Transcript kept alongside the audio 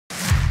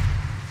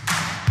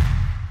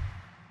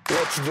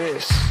What's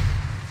this?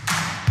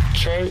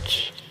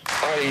 Church?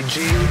 REG?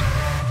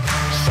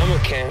 Summer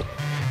camp?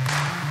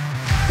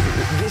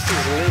 This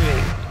is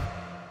living.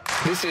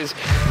 This is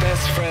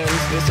best friends.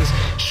 This is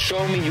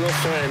show me your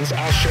friends,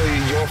 I'll show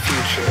you your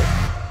future.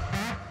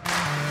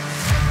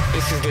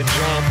 This is the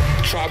jump,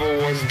 tribal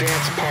wars,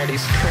 dance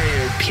parties,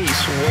 prayer,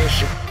 peace,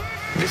 worship.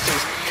 This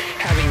is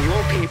having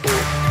your people,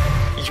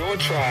 your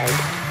tribe,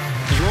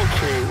 your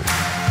crew.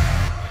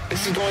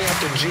 This is going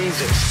after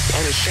Jesus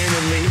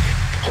unashamedly,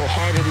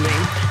 wholeheartedly,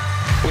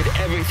 with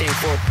everything,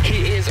 for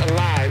he is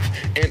alive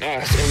in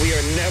us and we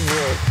are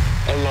never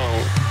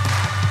alone.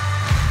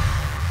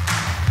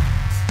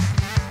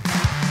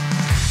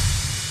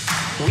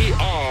 We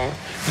are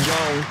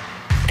young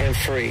and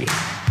free.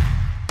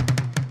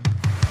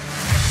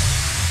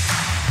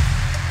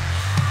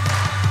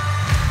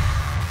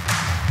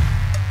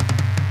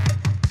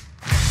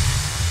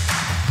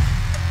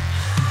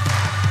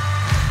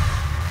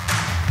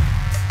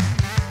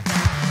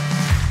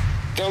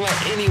 Don't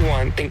let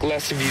anyone think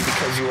less of you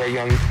because you are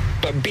young,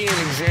 but be an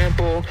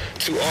example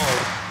to all.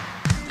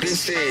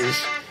 This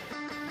is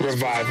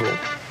revival.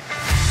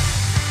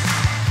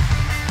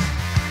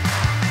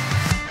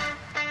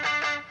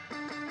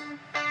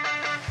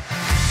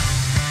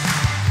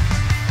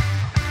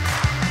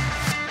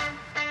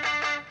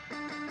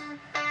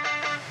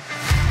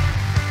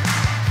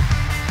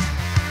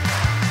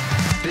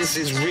 This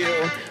is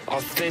real,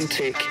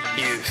 authentic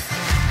youth.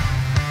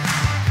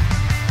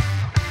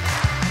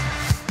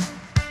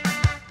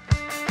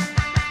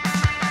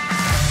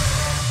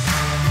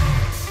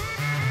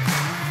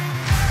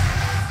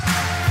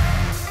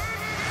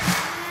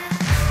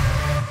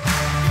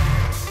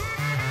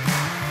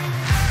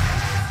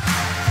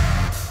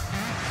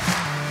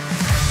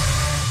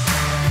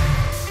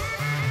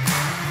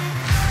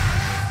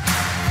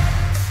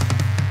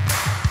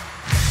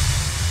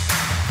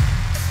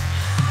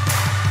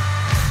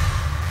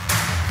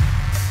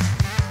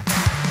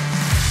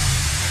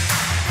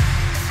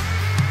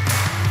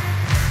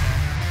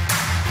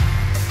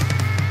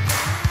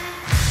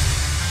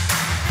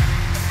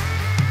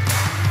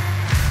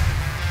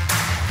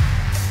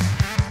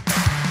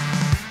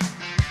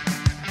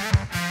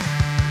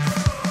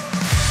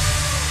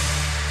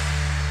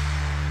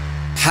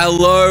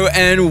 Hello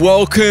and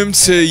welcome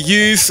to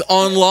Youth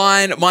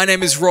Online. My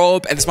name is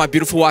Rob and this is my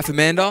beautiful wife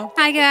Amanda.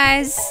 Hi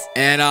guys.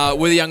 And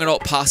we're the young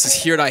adult pastors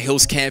here at our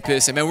Hills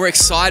campus. And man, we're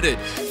excited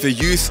for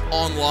Youth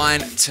Online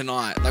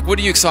tonight. Like, what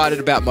are you excited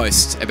about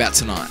most about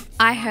tonight?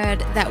 I heard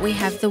that we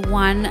have the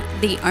one,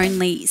 the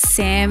only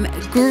Sam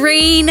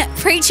Green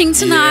preaching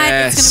tonight.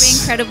 Yes. It's going to be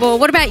incredible.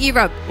 What about you,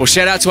 Rob? Well,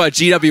 shout out to our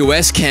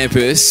GWS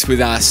campus with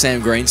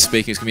Sam Green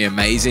speaking. It's going to be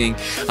amazing.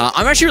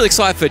 I'm actually really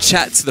excited for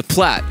Chat to the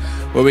Plat,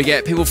 where we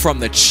get people from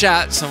the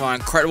chat, some of our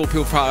incredible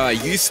people from our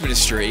youth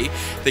ministry,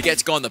 that get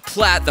to go on the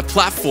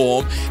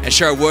platform, and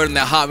share a word in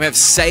their heart. We have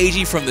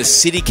Seiji from the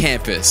city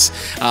campus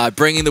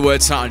bringing the word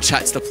tonight on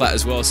Chat to the Plat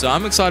as well. So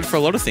I'm excited for a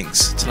lot of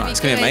things tonight.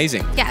 It's going to be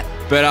amazing. Yeah.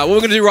 But what we're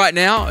going to do right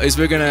now is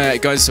we're going to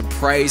go into some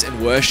praise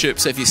and worship.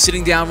 So if you're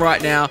sitting down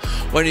right now,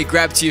 why don't you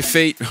stand to your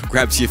feet, and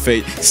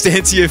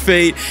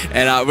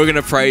we're going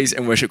to praise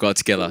and worship God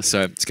together.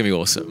 So it's going to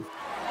be awesome.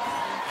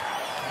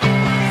 All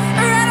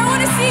right, I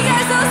want to see you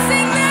guys all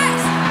sing that.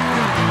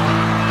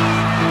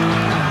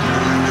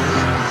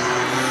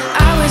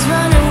 I was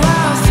running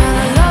wild, fell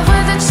in love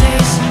with the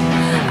chase.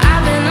 I've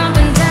been up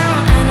and down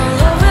and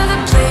all over the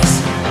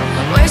place,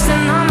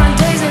 wasting all my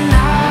days and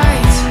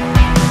nights,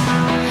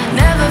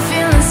 never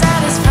feeling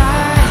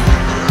satisfied.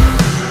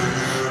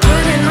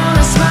 Putting on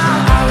a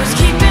smile, I was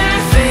keeping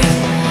it fake,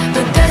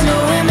 but there's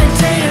no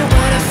imitating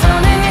what I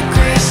found in your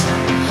grace.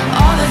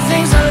 All the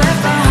things I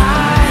left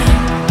behind,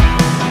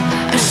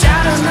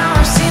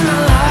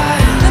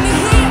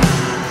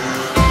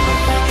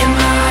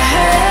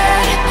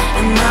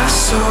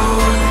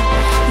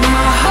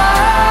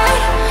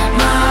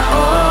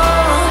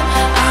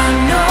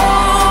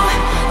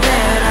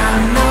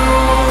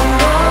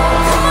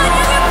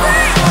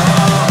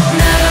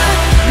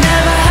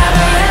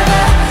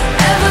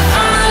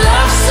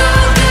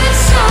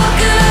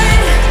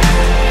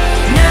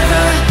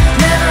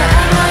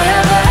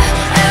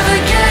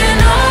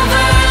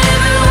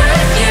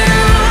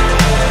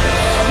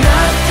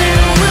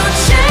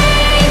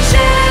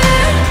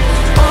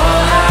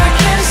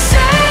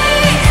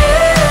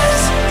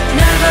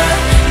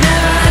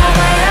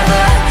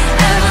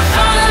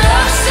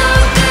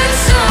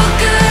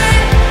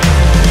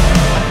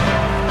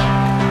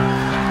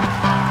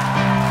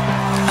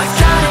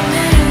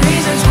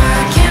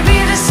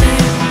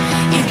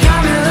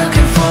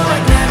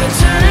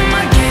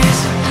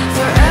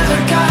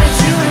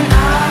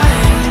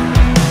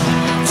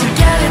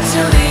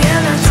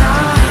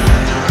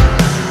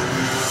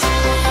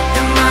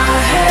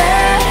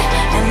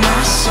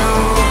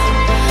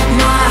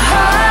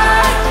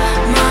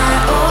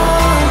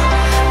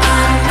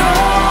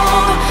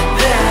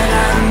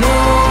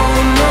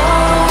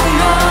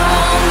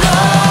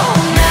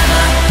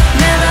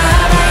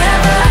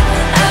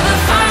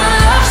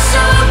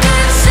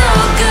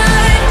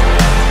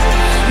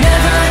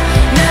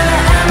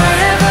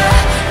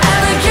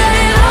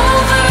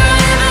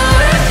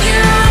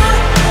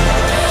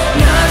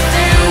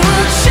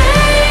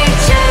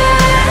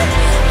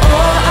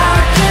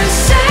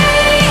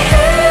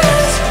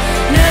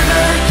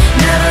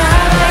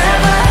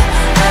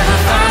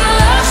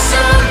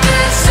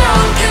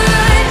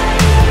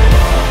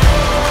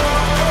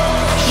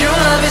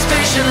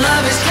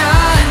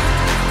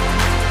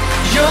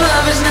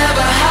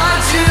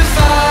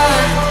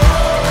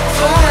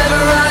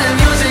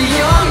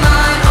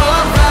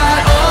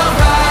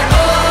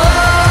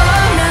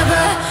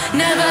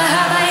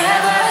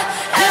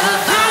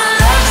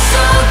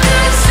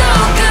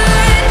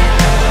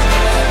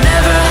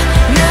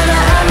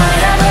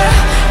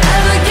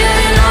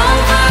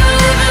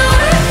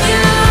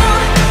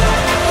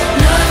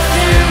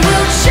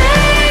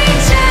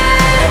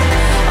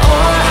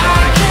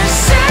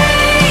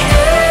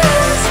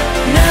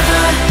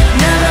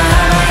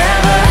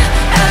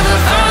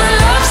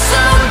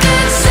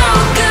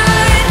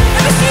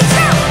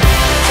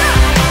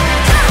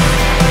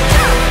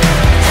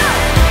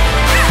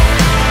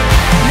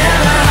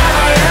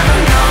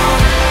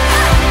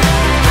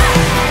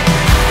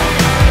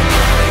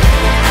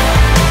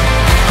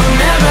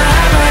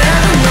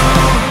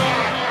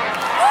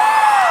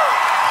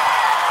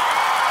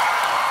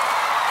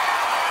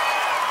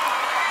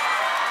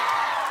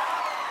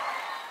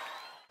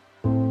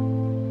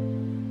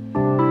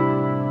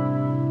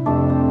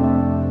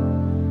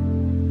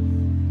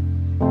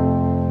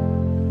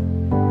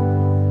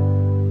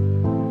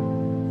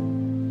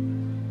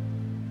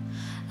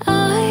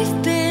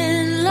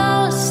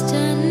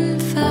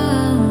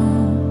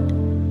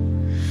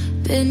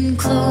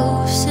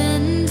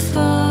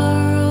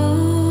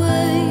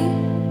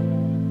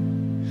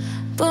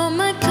 but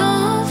my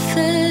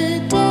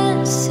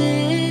confidence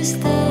is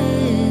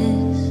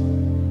this: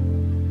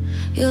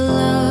 your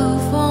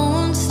love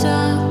won't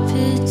stop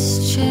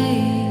its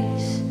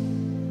chase.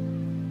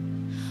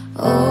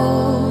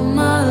 All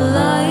my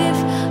life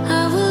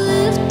I will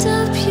lift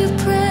up your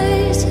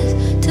praises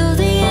till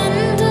the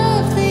end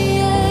of the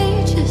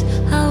ages.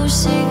 I will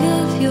sing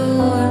of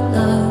your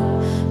love.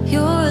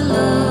 Your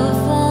love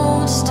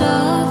won't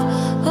stop.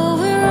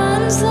 Oh, it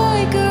runs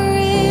like a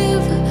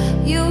river.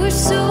 You were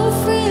so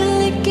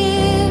freely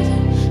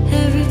given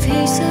every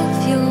piece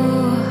of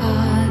your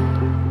heart.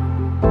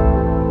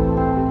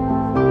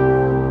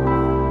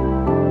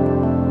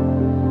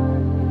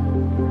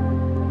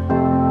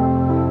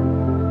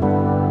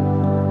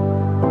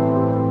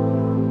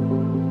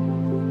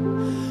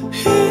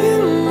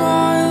 In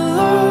my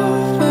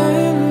love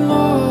and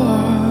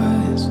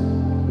loss,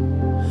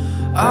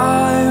 I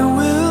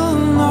will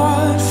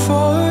not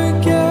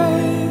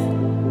forget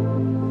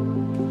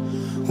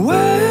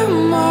where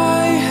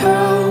my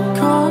help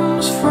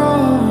comes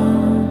from,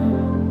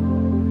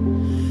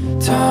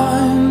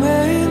 time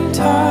and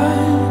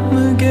time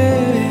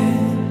again.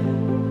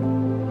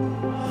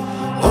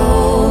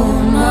 All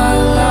my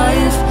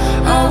life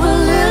I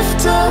will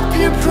lift up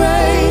your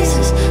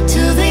praises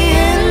till the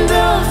end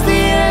of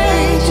the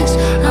ages.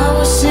 I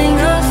will sing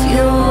of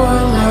your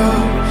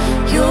love.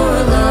 Your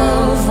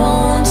love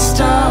won't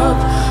stop.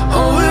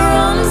 Oh, it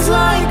runs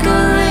like a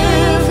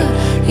river.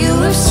 You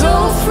have so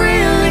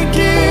freely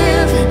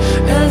given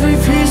every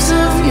piece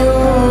of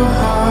your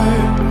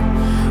heart.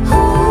 Ooh,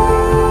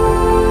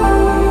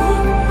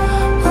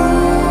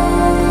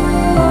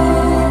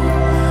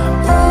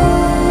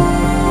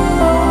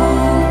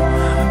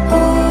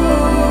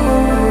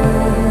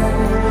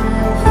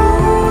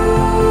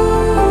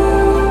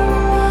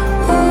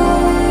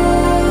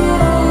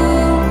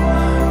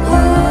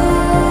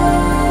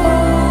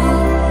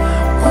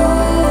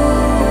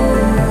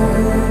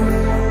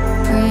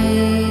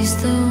 praise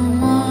the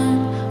one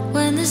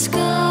when the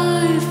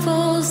sky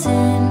falls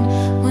in,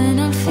 when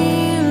I'm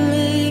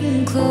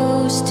feeling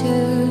close to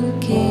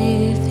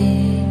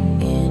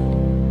giving in.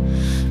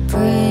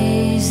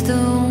 Praise the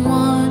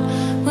one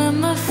when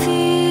my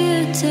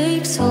fear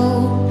takes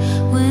hold,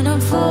 when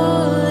I'm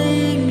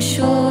falling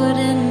short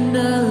and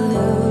I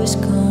lose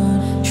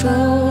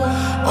control.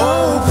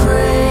 Oh,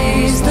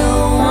 praise the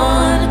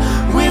one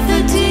with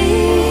the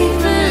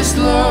deepest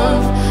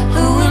love,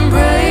 who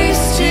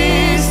embraced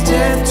his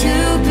death to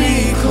be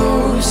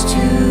close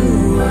to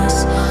us.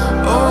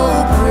 Oh,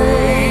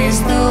 praise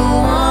the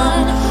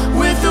one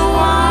with the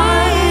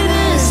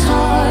widest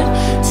heart.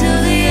 Till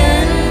the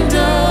end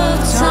of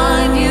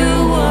time, you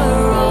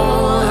were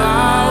all I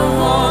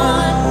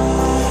want.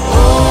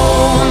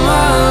 All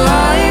my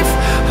life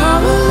I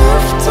will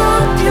lift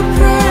up your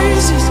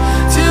praises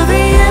till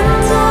the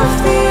end of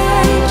the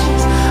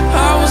ages. I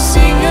will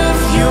sing of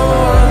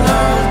your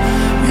love.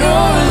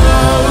 Your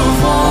love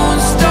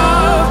won't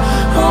stop.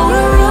 Oh,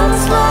 it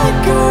runs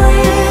like a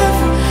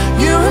river.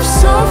 You have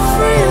so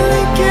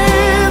freely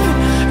given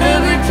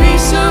every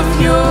piece of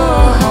your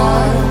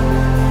heart.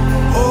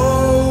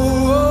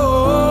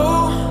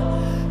 Oh,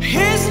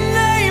 his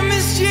name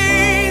is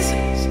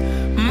Jesus,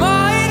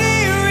 mighty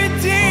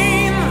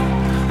Redeemer,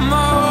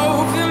 my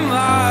hope and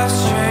my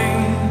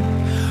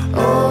strength.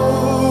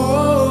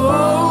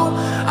 Oh,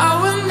 I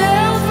will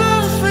never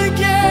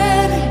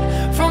forget it,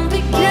 from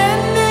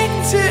beginning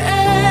to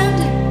end.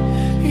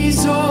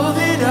 He's all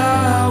that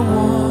I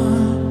want.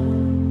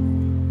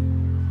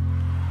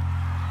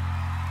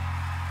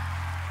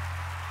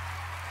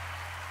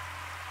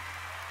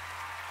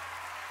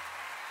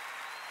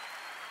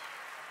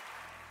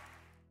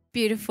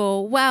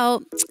 Beautiful.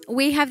 Well,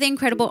 we have the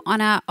incredible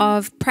honor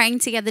of praying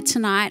together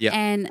tonight. Yep.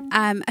 And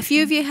a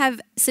few of you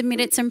have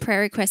submitted some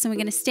prayer requests, and we're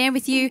going to stand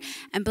with you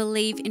and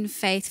believe in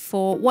faith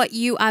for what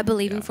you are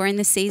believing for in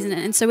this season.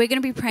 And so we're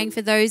going to be praying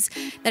for those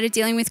that are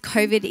dealing with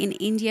COVID in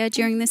India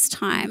during this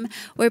time.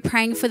 We're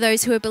praying for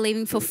those who are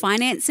believing for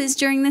finances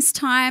during this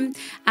time.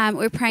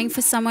 We're praying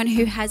for someone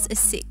who has a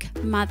sick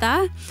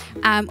mother.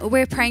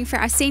 We're praying for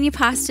our senior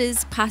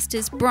pastors,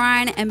 Pastors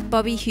Brian and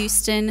Bobby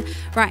Houston,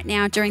 right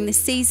now during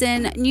this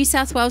season. New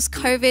South Wales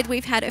COVID,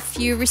 we've had a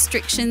few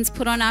restrictions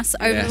put on us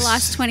over the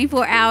last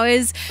 24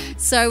 hours.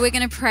 So we're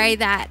going to pray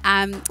that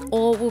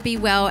all will be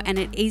well and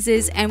it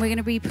eases, and we're going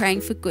to be praying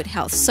for good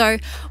health. So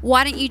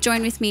why don't you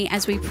join with me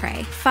as we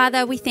pray?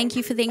 Father, we thank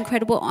you for the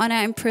incredible honor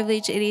and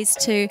privilege it is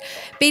to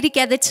be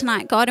together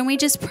tonight, God, and we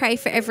just pray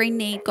for every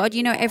need. God,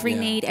 you know every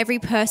need, every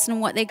person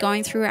and what they're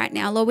going through right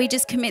now. Lord, we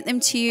just commit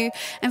them to you.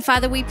 And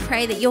Father, we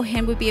pray that your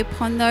hand would be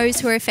upon those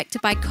who are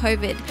affected by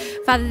COVID.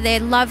 Father, their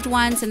loved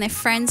ones and their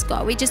friends,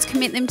 God. We just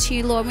commit them to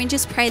you, Lord. We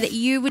just pray that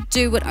you would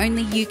do what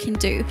only you can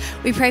do.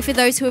 We pray for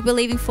those who are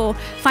believing for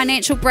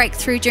financial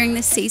breakthrough during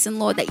this season,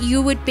 Lord, that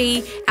you would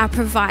be our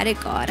provider,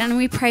 God. And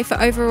we pray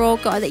for overall,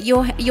 God, that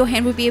your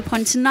hand would be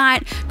upon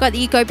tonight, God, that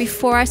you go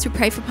before us. We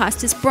pray for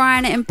Pastors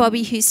Brian and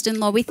Bobby Houston,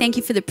 Lord. We thank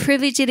you for the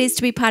privilege it is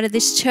to be part of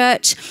this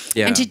church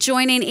and to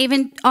join in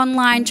even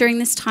online during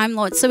this time,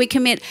 Lord. So we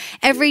commit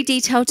every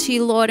detail to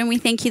you, Lord, and we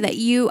thank you that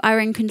you are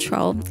in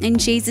control. In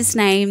Jesus'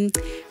 name,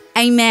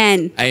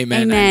 amen.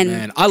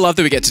 Amen. I love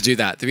that we get to do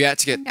that. That we get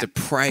to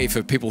pray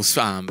for people's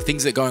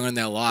things that are going on in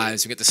their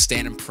lives. We get to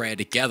stand in prayer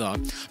together.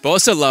 But I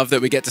also love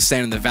that we get to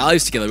stand in the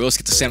valleys together. We also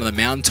get to stand on the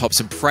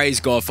mountaintops and praise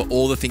God for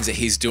all the things that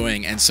He's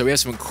doing. And so we have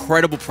some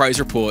incredible praise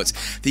reports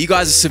that you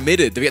guys have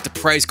submitted that we get to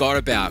praise God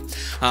about.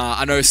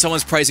 I know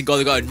someone's praising God.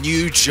 They got a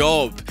new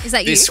job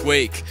this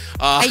week.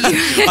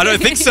 I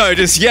don't think so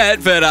just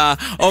yet, but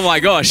oh my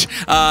gosh.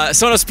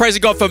 Someone else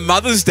praising God for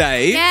Mother's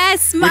Day.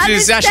 Yes, Mother's Day.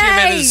 Which is actually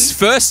Amanda's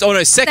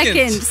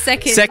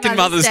second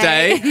Mother's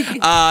Day.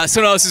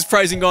 Someone else is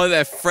praising God that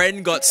their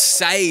friend got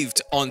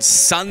saved on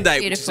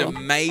Sunday, Beautiful. which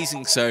is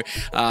amazing. So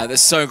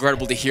that's so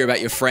incredible to hear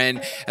about your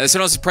friend. And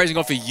someone else is praising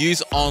God for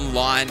Youth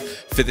Online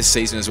for this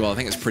season as well. I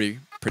think it's pretty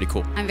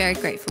cool. I'm very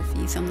grateful for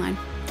Youth Online.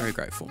 Very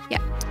grateful. Yeah.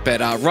 But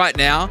right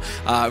now,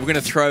 we're going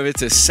to throw over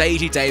to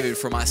Seiji David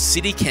from our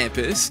city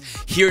campus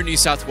here in New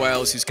South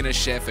Wales, who's going to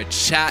share for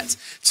Chat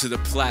to the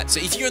Plat. So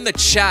if you're in the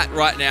chat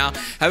right now,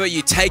 how about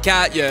you take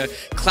out your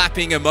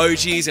clapping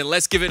emojis and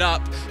let's give it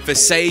up for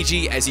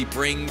Seiji as he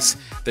brings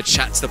the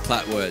Chat to the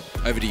Plat word.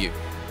 Over to you.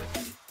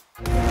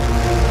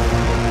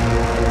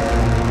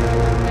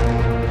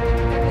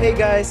 Hey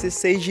guys,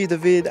 it's Seiji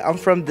David. I'm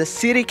from the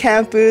city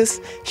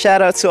campus.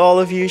 Shout out to all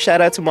of you.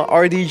 Shout out to my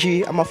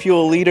RDG. I'm a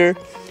fuel leader.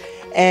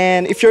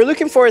 And if you're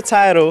looking for a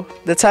title,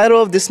 the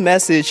title of this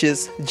message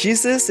is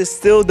Jesus is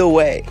Still the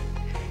Way.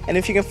 And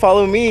if you can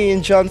follow me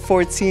in John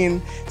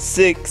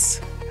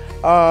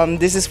 14:6,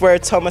 this is where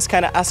Thomas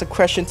kind of asked a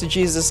question to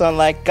Jesus on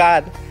like,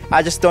 God,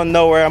 I just don't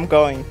know where I'm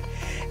going.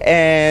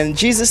 And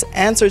Jesus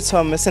answered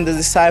Thomas and the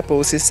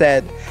disciples. He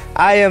said,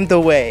 I am the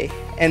way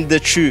and the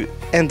truth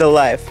and the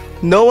life.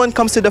 No one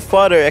comes to the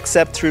Father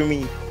except through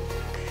me.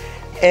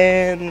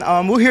 And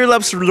who here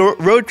loves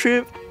road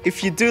trip?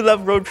 If you do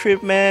love road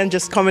trip, man,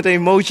 just comment an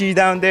emoji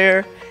down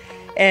there.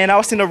 And I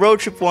was in a road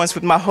trip once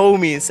with my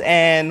homies,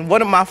 and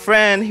one of my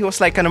friends, he was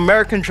like an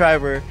American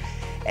driver,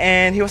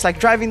 and he was like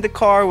driving the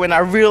car when I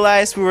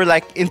realized we were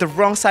like in the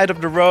wrong side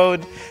of the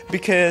road,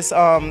 because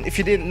if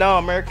you didn't know,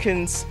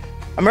 Americans,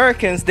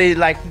 they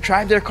like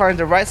drive their car on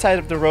the right side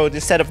of the road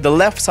instead of the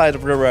left side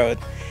of the road.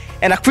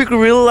 And I quickly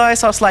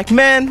realized, I was like,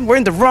 man, we're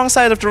in the wrong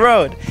side of the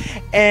road.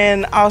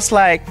 And I was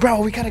like,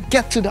 bro, we gotta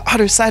get to the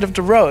other side of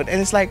the road.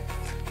 And it's like,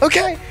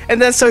 okay.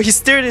 And then so he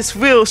steered his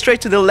wheel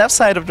straight to the left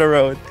side of the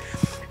road.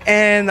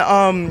 And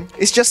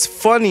it's just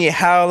funny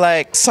how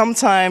like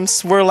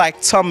sometimes we're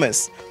like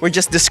Thomas. We're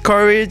just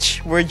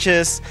discouraged. We're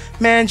just,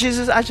 man,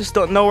 Jesus, I just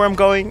don't know where I'm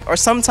going. Or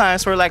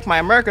sometimes we're like my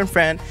American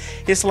friend.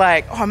 He's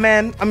like, oh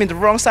man, I'm in the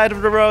wrong side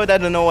of the road. I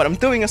don't know what I'm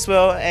doing as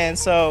well. And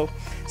so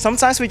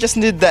sometimes we just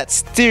need that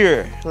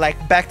steer,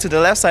 like back to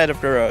the left side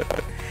of the road.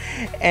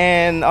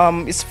 And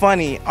it's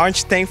funny,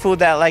 aren't you thankful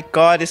that like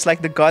God is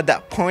like the God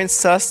that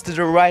points us to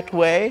the right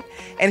way,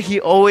 and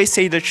He always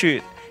say the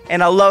truth.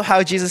 And I love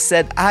how Jesus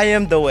said, I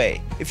am the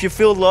way. If you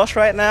feel lost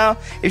right now,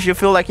 if you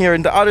feel like you're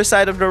in the other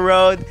side of the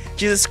road,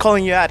 Jesus is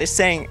calling you out, is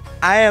saying,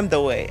 I am the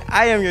way,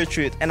 I am your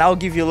truth, and I'll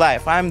give you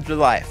life. I'm the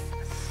life.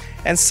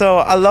 And so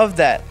I love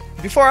that.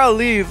 Before I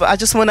leave, I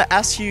just want to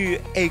ask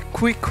you a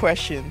quick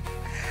question.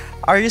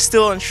 Are you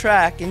still on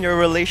track in your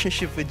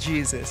relationship with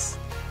Jesus?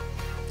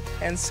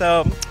 And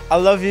so, I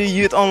love you,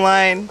 Youth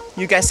Online.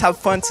 You guys have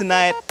fun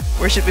tonight.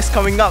 Worship is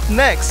coming up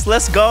next.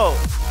 Let's go.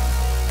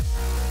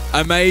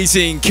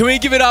 Amazing. Can we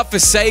give it up for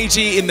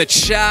Seiji in the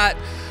chat?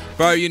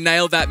 Bro, you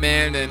nailed that,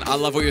 man. And I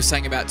love what you're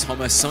saying about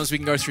Thomas. Sometimes we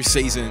can go through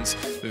seasons,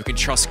 but we can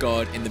trust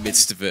God in the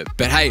midst of it.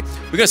 But hey,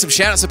 we got some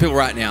shout outs to people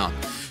right now.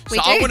 So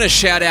I want to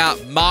shout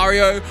out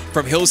Mario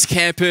from Hills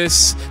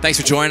Campus.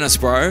 Thanks for joining us,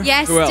 bro.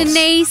 Yes,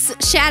 Denise,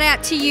 shout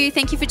out to you.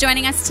 Thank you for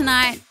joining us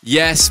tonight.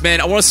 Yes,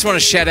 man. I just want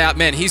to shout out,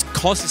 man, he's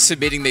constantly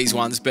submitting these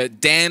ones,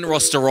 but Dan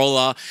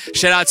Rosterola,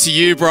 shout out to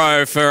you,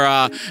 bro,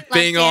 for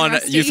being on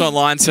Youth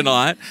Online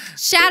tonight.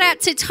 Shout out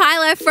to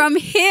Tyler from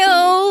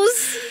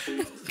Hills.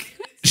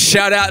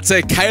 Shout out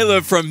to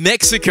Caleb from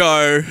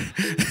Mexico.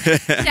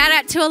 Shout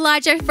out to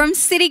Elijah from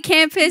City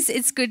Campus.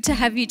 It's good to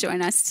have you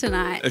join us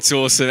tonight. It's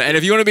awesome. And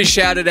if you want to be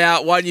shouted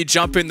out, why don't you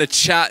jump in the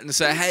chat and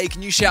say, hey,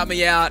 can you shout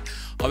me out?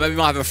 Or maybe you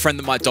might have a friend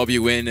that might dob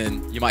you in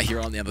and you might hear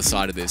it on the other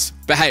side of this.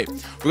 But hey,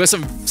 we've got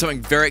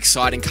something very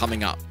exciting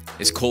coming up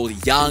is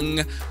called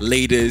Young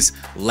Leaders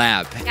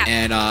Lab. Yep.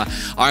 And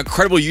our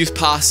incredible youth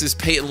pastors,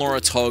 Pete and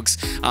Laura Toggs,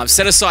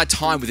 set aside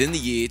time within the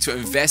year to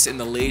invest in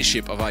the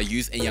leadership of our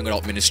youth and young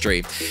adult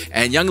ministry.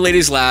 And Young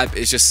Leaders Lab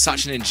is just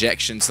such an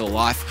injection to the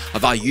life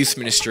of our youth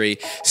ministry,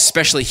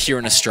 especially here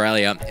in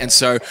Australia. And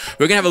so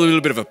we're going to have a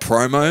little bit of a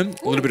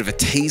promo, a little bit of a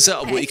teaser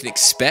of what you can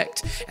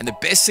expect. And the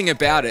best thing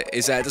about it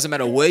is that it doesn't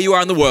matter where you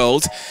are in the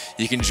world,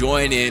 you can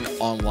join in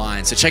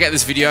online. So check out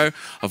this video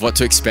of what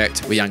to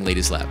expect with Young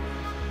Leaders Lab.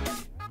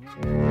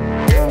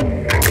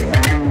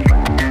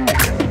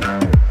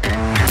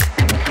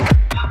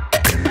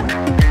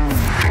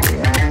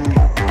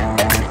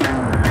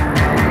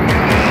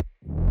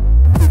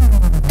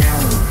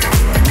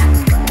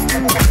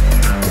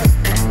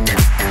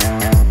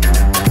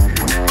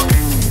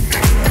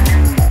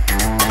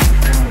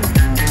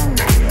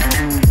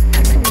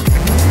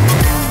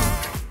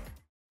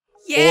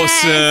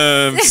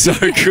 Awesome. So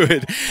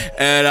good.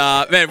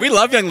 And man, we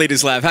love Young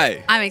Leaders Lab,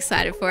 hey? I'm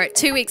excited for it.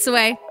 2 weeks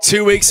away.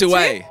 2 weeks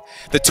away.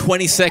 The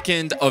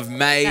 22nd of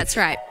May. That's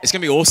right. It's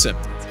going to be awesome.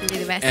 It's going to be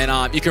the best.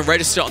 And you can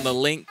register on the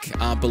link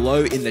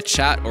below in the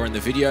chat or in the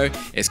video.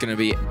 It's going to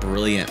be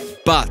brilliant.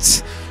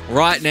 But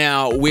right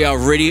now, we are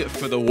ready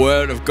for the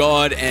Word of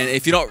God. And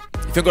if you've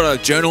got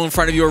a journal in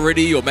front of you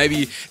already, or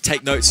maybe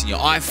take notes in your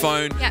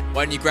iPhone,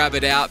 why don't you grab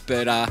it out?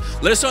 But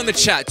let us know in the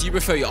chat, do you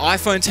prefer your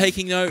iPhone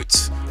taking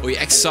notes or your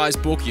exercise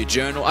book, your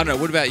journal? I don't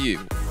know, what about you?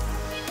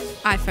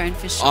 iPhone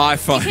for sure.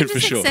 iPhone you can for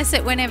just sure. access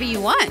it whenever you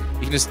want.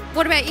 You can just...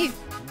 What about you?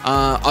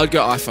 I'd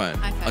go iPhone.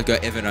 I'd go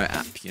Evernote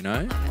app, you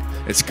know?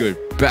 It's good.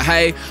 But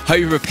hey, hope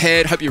you're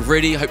prepared, hope you're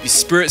ready, hope your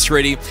spirit's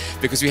ready,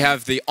 because we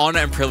have the honor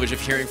and privilege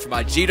of hearing from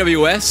our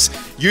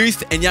GWS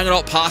youth and young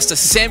adult pastor,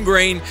 Sam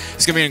Green.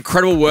 It's going to be an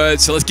incredible word.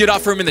 So let's get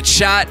up for him in the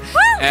chat.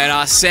 Woo!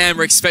 And Sam,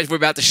 we're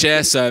about to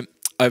share. So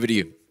over to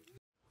you.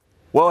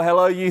 Well,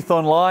 hello, Youth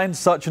Online.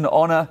 Such an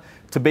honor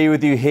to be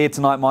with you here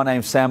tonight. My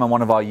name's Sam. I'm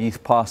one of our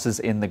youth pastors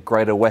in the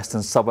greater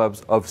western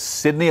suburbs of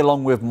Sydney,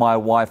 along with my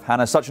wife,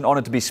 Hannah. Such an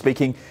honor to be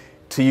speaking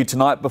to you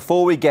tonight.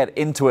 Before we get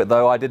into it,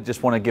 though, I did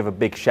just want to give a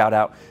big shout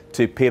out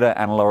to Peter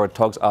and Laura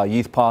Toggs, our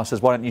youth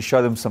pastors. Why don't you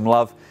show them some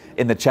love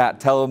in the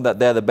chat? Tell them that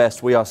they're the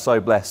best. We are so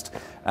blessed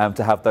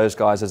to have those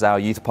guys as our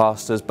youth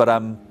pastors. But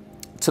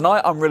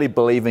tonight I'm really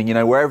believing, you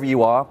know, wherever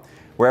you are,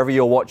 wherever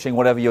you're watching,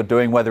 whatever you're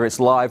doing, whether it's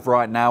live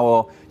right now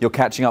or you're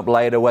catching up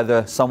later,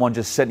 whether someone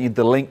just sent you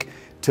the link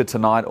to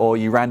tonight or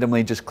you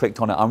randomly just clicked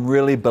on it, I'm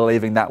really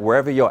believing that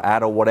wherever you're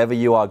at or whatever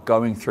you are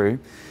going through,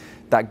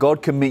 that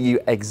God can meet you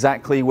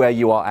exactly where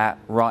you are at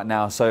right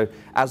now. So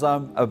as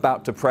I'm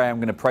about to pray, I'm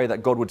going to pray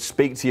that God would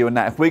speak to you, and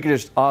that if we could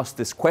just ask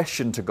this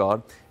question to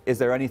God, is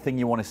there anything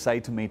you want to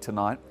say to me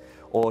tonight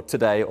or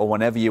today or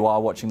whenever you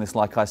are watching this,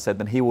 like I said,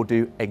 then He will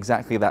do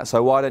exactly that.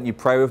 So why don't you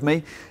pray with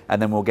me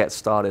and then we'll get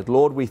started.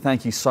 Lord, we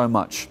thank you so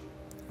much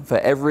for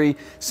every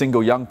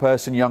single young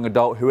person, young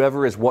adult,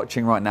 whoever is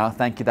watching right now.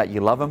 Thank you that you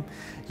love them.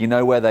 You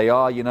know where they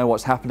are. You know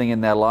what's happening in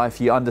their life.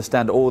 You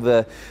understand all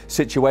the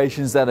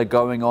situations that are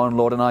going on,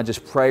 Lord. And I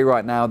just pray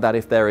right now that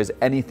if there is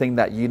anything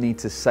that you need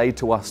to say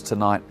to us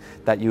tonight,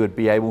 that you would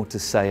be able to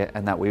say it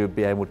and that we would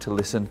be able to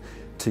listen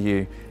to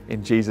you.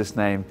 In Jesus'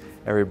 name,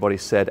 everybody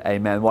said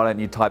amen. Why don't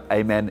you type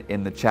amen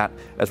in the chat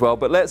as well?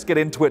 But let's get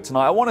into it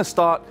tonight. I want to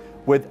start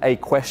with a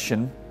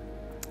question.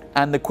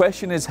 And the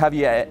question is, have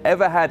you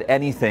ever had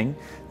anything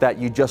that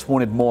you just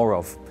wanted more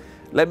of?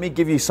 Let me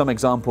give you some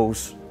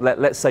examples.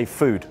 Let's say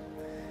food.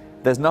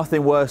 There's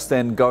nothing worse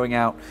than going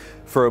out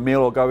for a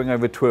meal or going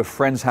over to a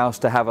friend's house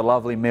to have a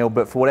lovely meal,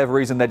 but for whatever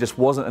reason, there just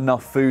wasn't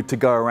enough food to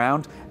go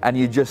around and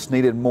you just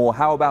needed more.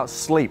 How about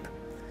sleep?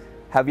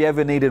 Have you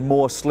ever needed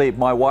more sleep?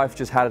 My wife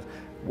just had,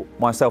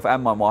 myself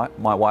and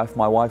my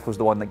wife was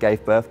the one that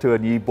gave birth to a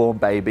newborn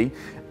baby.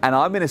 And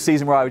I'm in a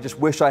season where I just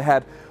wish I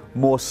had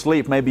more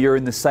sleep. Maybe you're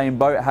in the same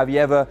boat. Have you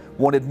ever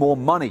wanted more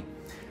money?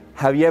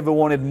 Have you ever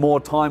wanted more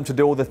time to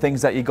do all the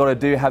things that you got to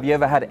do? Have you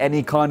ever had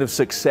any kind of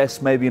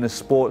success, maybe in a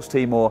sports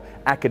team or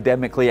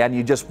academically, and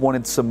you just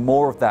wanted some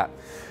more of that?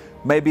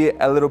 Maybe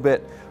a little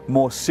bit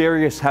more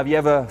serious. Have you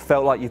ever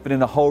felt like you've been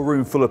in a whole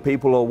room full of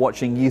people or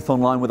watching Youth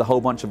Online with a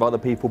whole bunch of other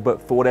people,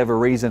 but for whatever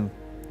reason,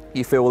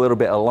 you feel a little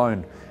bit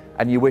alone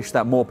and you wish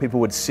that more people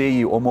would see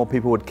you or more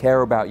people would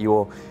care about you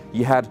or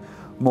you had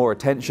more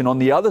attention? On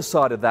the other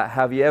side of that,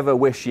 have you ever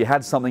wished you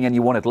had something and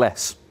you wanted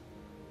less?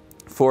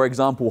 For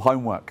example,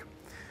 homework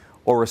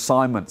or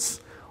assignments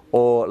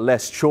or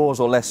less chores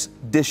or less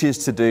dishes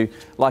to do.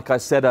 Like I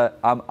said,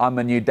 I'm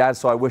a new dad,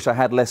 so I wish I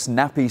had less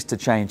nappies to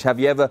change. Have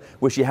you ever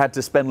wished you had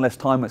to spend less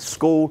time at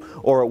school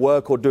or at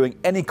work or doing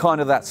any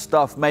kind of that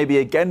stuff? Maybe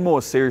again,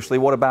 more seriously,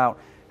 what about,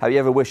 have you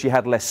ever wished you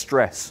had less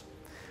stress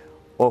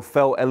or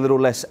felt a little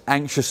less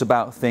anxious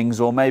about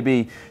things? Or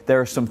maybe there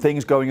are some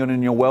things going on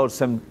in your world,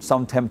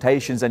 some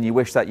temptations, and you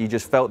wish that you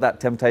just felt that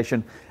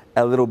temptation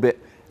a little bit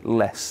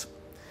less.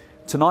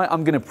 Tonight,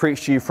 I'm going to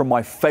preach to you from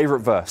my favorite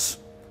verse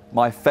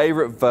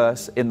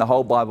in the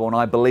whole Bible, and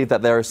I believe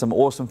that there are some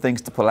awesome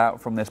things to pull out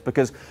from this,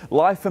 because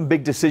life and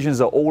big decisions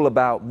are all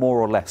about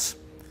more or less.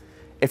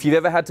 If you've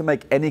ever had to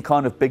make any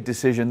kind of big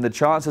decision, the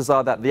chances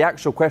are that the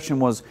actual question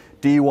was,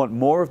 do you want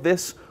more of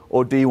this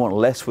or do you want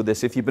less with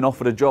this? If you've been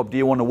offered a job, do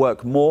you want to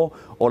work more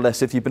or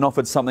less? If you've been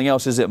offered something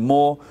else, is it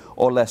more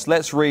or less?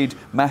 Let's read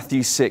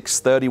Matthew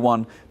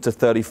 6:31 to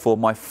 34.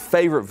 My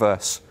favorite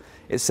verse.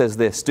 It says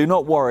this, "Do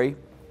not worry,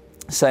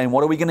 saying,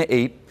 what are we going to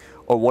eat?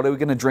 Or what are we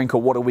going to drink?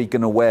 Or what are we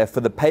going to wear? For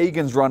the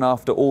pagans run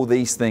after all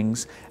these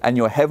things, and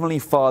your heavenly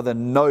Father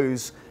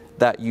knows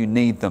that you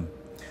need them.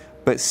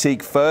 But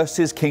seek first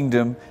his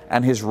kingdom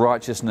and his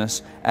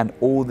righteousness, and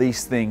all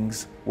these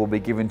things will be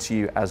given to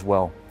you as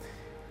well."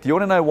 Do you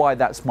want to know why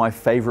that's my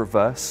favorite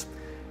verse?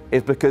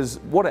 It's because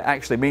what it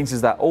actually means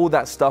is that all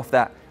that stuff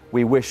that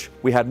we wish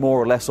we had more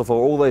or less of,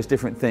 or all those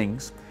different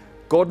things,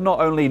 God not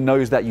only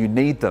knows that you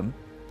need them,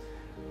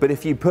 but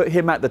if you put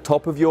him at the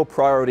top of your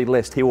priority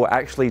list, he will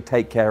actually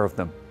take care of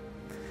them.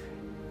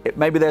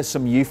 Maybe there's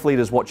some youth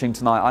leaders watching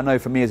tonight. I know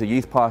for me as a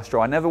youth pastor,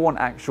 I never want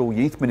actual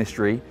youth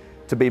ministry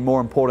to be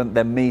more important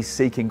than me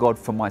seeking God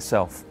for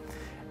myself.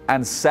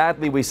 And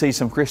sadly, we see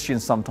some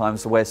Christians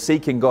sometimes where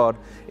seeking God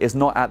is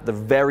not at the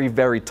very,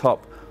 very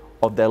top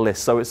of their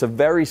list. So it's a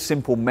very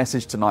simple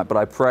message tonight, but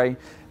I pray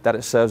that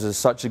it serves as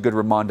such a good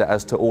reminder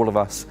as to all of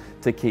us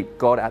to keep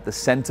God at the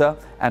center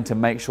and to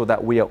make sure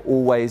that we are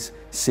always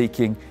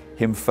seeking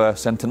him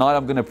first. And tonight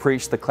I'm going to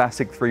preach the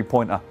classic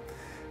three-pointer,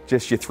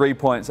 just your 3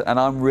 points. And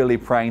I'm really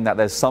praying that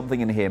there's something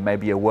in here,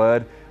 maybe a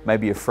word,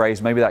 maybe a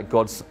phrase, maybe that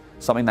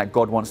something that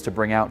God wants to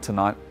bring out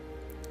tonight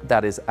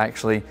that is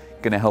actually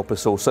going to help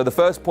us all. So the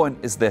first point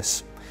is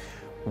this: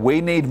 we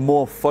need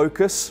more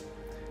focus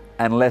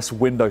and less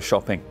window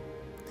shopping.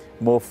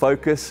 More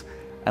focus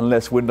and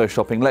less window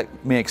shopping.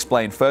 Let me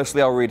explain.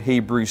 Firstly, I'll read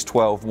Hebrews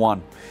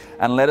 12:1.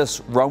 "And let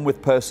us run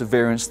with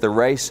perseverance the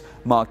race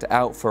marked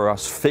out for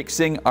us,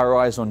 fixing our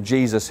eyes on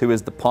Jesus, who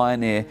is the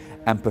pioneer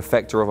and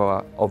perfecter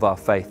of our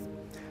faith."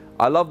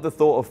 I love the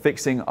thought of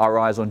fixing our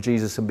eyes on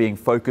Jesus and being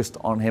focused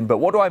on him. But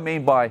what do I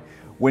mean by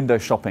window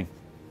shopping?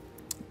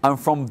 I'm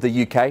from the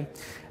UK,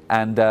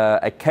 and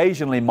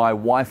occasionally my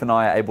wife and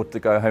I are able to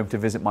go home to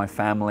visit my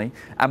family,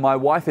 and my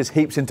wife is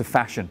heaps into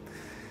fashion.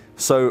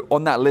 So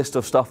on that list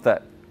of stuff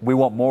that we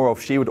want more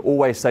of, she would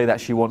always say that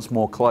she wants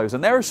more clothes.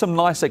 And there are some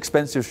nice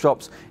expensive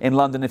shops in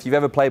London. If you've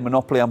ever played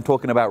Monopoly, I'm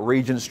talking about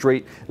Regent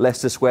Street,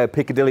 Leicester Square,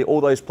 Piccadilly,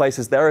 all those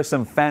places. There are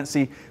some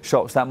fancy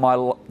shops that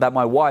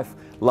my wife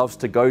loves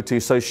to go to.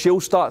 So she'll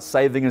start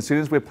saving. As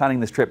soon as we're planning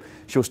this trip,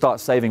 she'll start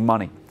saving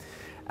money.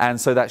 And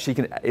so that she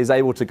is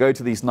able to go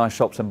to these nice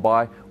shops and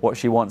buy what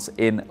she wants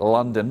in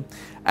London.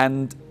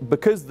 And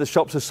because the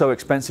shops are so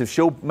expensive,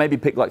 she'll maybe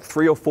pick like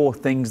 3 or 4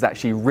 things that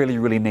she really,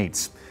 really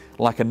needs,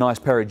 like a nice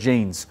pair of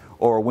jeans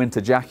or a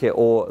winter jacket,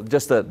 or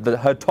just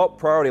her top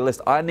priority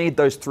list. I need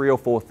those 3 or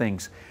 4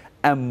 things.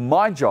 And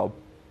my job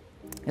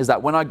is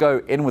that when I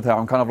go in with her,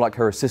 I'm kind of like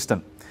her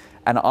assistant,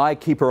 and I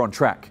keep her on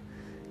track.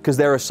 Because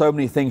there are so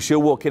many things.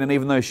 She'll walk in, and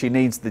even though she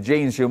needs the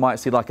jeans, you might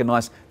see like a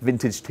nice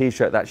vintage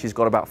t-shirt that she's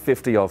got about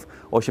 50 of,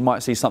 or she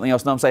might see something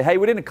else, and I'm saying, hey,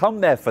 we didn't come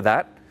there for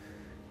that.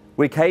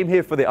 We came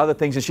here for the other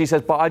things. And she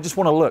says, but I just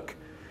want to look.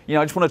 You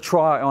know, I just want to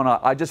try it on.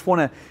 I just want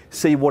to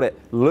see what it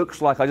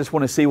looks like. I just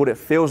want to see what it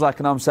feels like.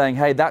 And I'm saying,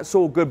 hey, that's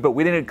all good, but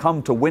we didn't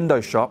come to window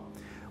shop.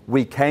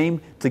 We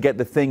came to get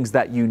the things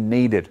that you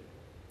needed.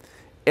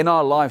 In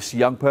our lives,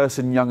 young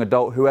person, young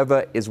adult,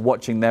 whoever is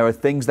watching, there are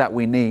things that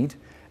we need.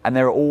 And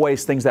there are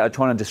always things that are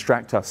trying to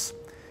distract us,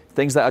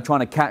 things that are trying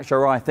to catch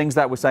our eye, things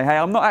that we're saying, hey,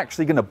 I'm not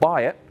actually going to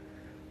buy it,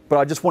 but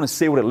I just want to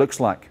see what it looks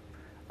like.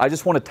 I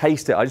just want to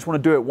taste it. I just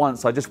want to do it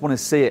once. I just want to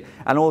see it.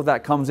 And all of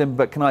that comes in.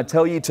 But can I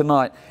tell you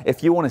tonight,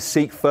 if you want to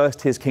seek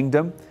first his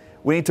kingdom,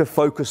 we need to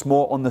focus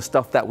more on the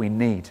stuff that we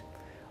need.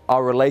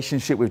 Our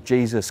relationship with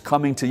Jesus,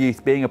 coming to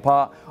youth, being a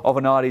part of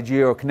an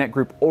RDG or a connect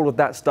group, all of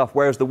that stuff.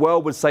 Whereas the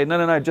world would say,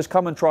 no, just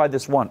come and try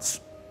this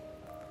once.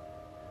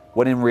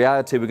 When in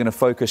reality, we're going to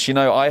focus. You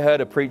know, I heard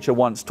a preacher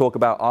once talk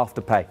about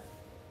afterpay.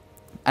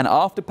 And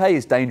afterpay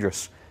is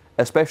dangerous,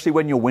 especially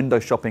when you're window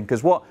shopping.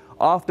 Because what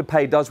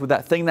afterpay does with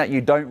that thing that you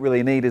don't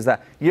really need is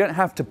that you don't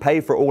have to pay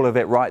for all of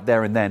it right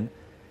there and then.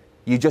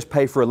 You just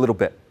pay for a little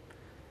bit.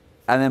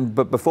 And then,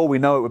 but before we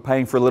know it, we're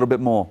paying for a little bit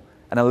more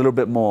and a little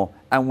bit more.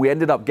 And we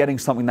ended up getting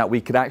something that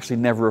we could actually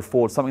never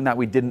afford, something that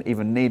we didn't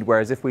even need.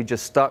 Whereas if we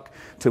just stuck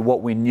to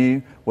what we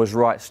knew was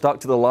right, stuck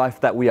to the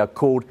life that we are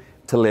called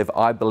to live,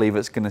 I believe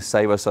it's going to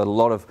save us a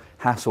lot of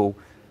hassle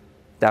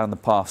down the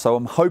path. So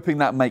I'm hoping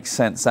that makes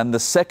sense. And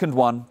the second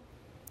one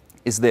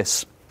is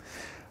this: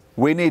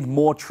 we need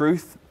more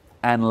truth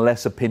and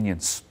less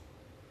opinions.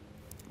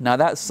 Now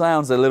that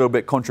sounds a little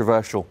bit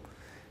controversial.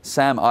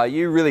 Sam, are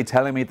you really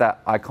telling me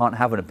that I can't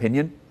have an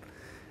opinion?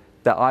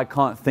 That I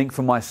can't think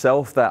for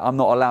myself? That I'm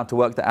not allowed to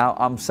work that out?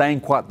 I'm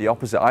saying quite the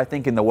opposite. I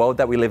think in the world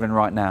that we live in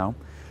right now,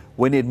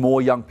 we need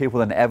more young people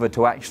than ever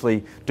to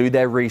actually do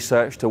their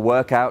research, to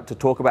work out, to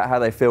talk about how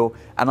they feel.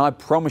 And I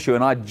promise you,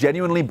 and I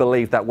genuinely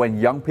believe that when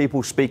young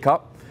people speak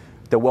up,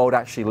 the world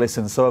actually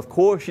listens. So of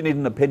course you need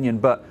an opinion,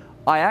 but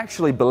I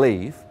actually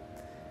believe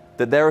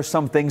that there are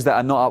some things that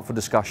are not up for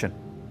discussion.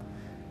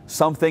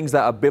 Some things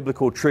that are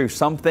biblical truth,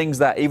 some things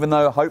that even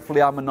though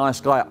hopefully I'm a nice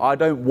guy, I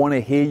don't want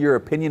to hear your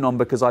opinion on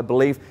because I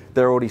believe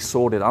they're already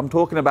sorted. I'm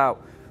talking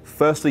about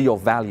firstly your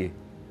value.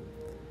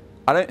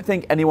 I don't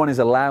think anyone is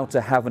allowed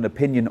to have an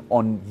opinion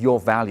on your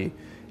value.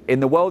 In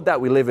the world that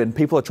we live in,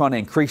 people are trying to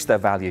increase their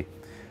value.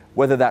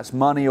 Whether that's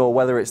money or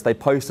whether it's they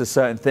post a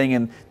certain thing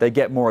and they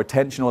get more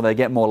attention or they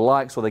get more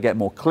likes or they get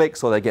more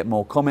clicks or they get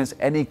more comments,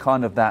 any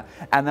kind of that.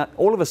 And that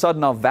all of a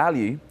sudden our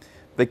value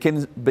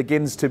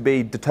begins to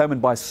be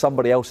determined by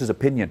somebody else's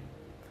opinion.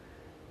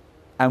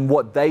 And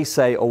what they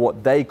say or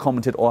what they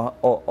commented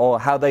or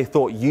how they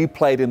thought you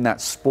played in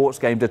that sports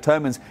game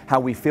determines how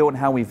we feel and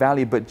how we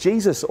value. But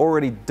Jesus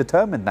already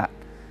determined that.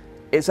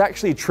 It's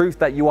actually truth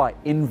that you are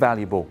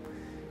invaluable.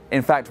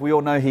 In fact, we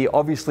all know he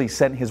obviously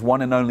sent his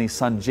one and only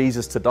son,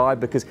 Jesus, to die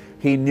because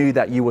he knew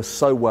that you were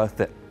so worth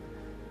it.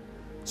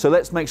 So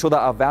let's make sure that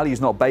our value is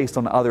not based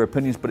on other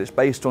opinions, but it's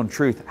based on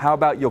truth. How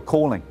about your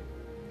calling?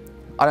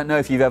 I don't know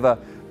if you've ever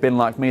been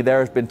like me. There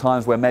have been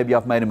times where maybe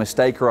I've made a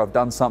mistake or I've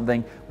done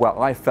something where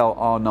I felt,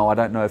 oh no, I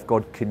don't know if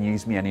God can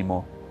use me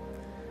anymore.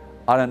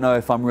 I don't know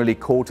if I'm really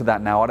called to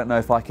that now. I don't know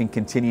if I can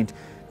continue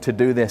to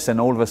do this. And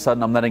all of a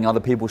sudden I'm letting other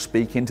people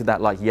speak into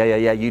that like,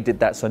 yeah, you did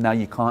that, so now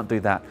you can't do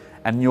that.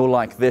 And you're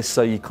like this,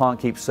 so you can't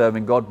keep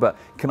serving God. But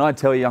can I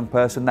tell you, young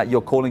person, that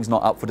your calling's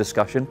not up for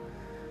discussion?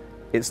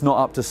 It's not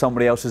up to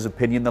somebody else's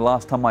opinion. The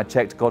last time I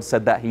checked, God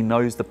said that he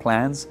knows the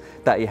plans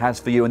that he has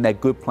for you, and they're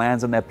good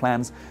plans and they're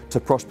plans to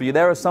prosper you.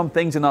 There are some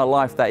things in our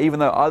life that even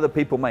though other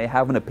people may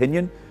have an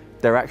opinion,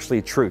 they're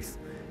actually truth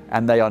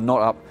and they are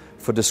not up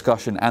for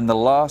discussion. And the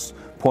last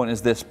point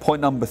is this,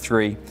 point number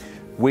 3,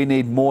 we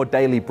need more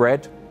daily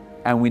bread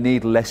and we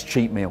need less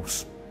cheat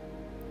meals.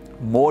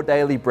 More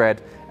daily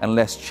bread and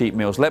less cheat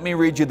meals. Let me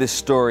read you this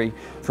story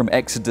from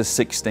Exodus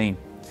 16.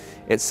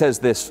 It says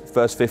this,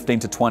 verse 15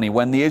 to 20.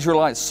 When the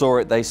Israelites saw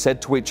it, they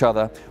said to each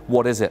other,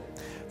 what is it?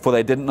 For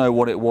they didn't know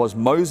what it was.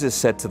 Moses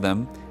said to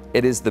them,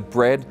 it is the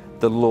bread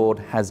the Lord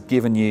has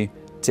given you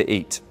to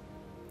eat.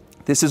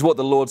 This is what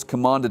the Lord's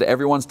commanded.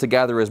 Everyone's to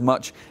gather as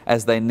much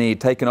as they need.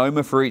 Take an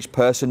omer for each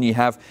person you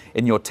have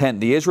in your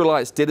tent. The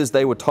Israelites did as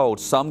they were told.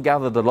 Some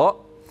gathered a lot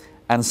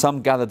and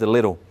some gathered a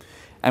little.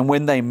 And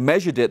when they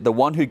measured it, the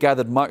one who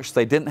gathered much,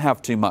 they didn't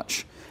have too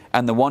much.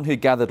 And the one who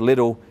gathered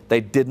little,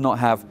 they did not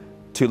have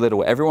too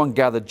little. Everyone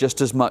gathered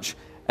just as much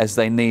as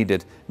they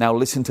needed. Now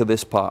listen to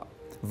this part.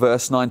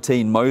 Verse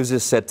 19,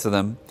 Moses said to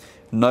them,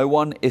 no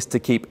one is to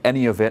keep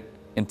any of it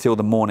until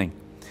the morning.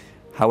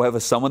 However,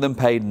 some of them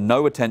paid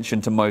no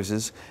attention to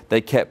Moses.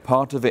 They kept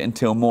part of it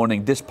until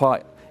morning. This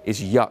part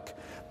is yuck,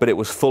 but it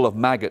was full of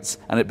maggots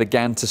and it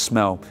began to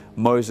smell.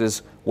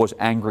 Moses was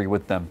angry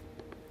with them.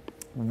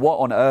 What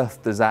on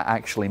earth does that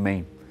actually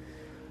mean?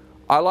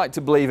 I like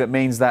to believe it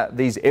means that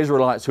these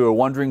Israelites who are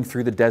wandering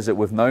through the desert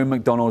with no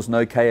McDonald's,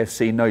 no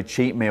KFC, no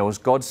cheat meals,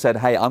 God said,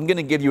 hey, I'm going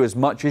to give you as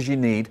much as you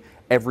need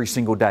every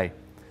single day,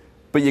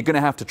 but you're going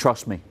to have to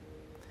trust me.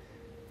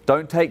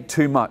 Don't take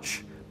too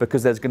much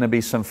because there's going to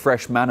be some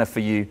fresh manna for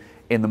you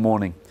in the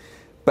morning.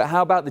 But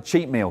how about the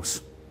cheat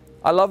meals?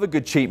 I love a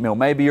good cheat meal.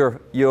 Maybe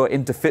you're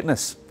into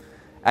fitness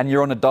and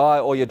you're on a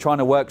diet or you're trying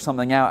to work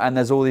something out and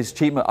there's all these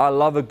cheat meals. I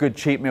love a good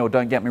cheat meal,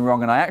 don't get me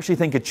wrong. And I actually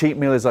think a cheat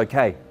meal is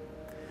okay.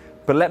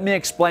 But let me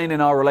explain in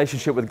our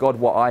relationship with God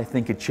what I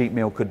think a cheat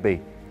meal could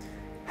be.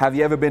 Have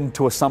you ever been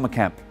to a summer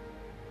camp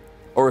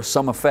or a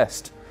summer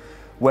fest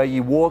where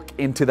you walk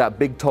into that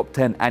big top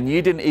tent and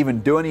you didn't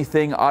even do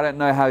anything? I don't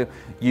know how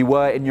you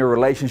were in your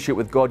relationship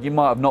with God. You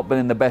might have not been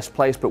in the best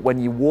place, but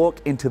when you walk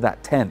into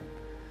that tent,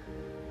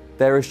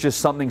 there is just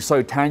something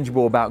so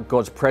tangible about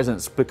God's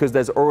presence because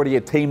there's already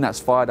a team that's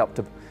fired up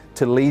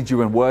to lead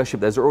you in worship.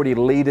 There's already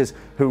leaders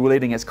who are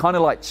leading. It's kind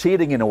of like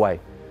cheating in a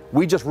way.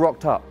 We just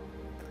rocked up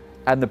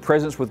and the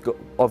presence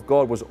of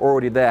God was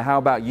already there. How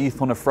about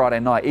youth on a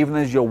Friday night? Even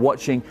as you're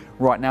watching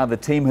right now, the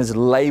team has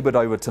labored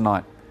over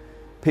tonight.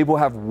 People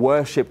have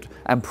worshipped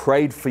and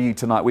prayed for you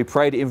tonight. We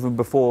prayed even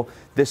before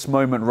this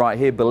moment right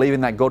here, believing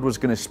that God was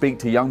going to speak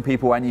to young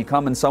people, and you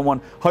come and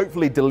someone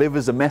hopefully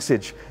delivers a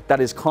message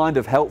that is kind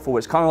of helpful.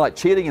 It's kind of like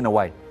cheating in a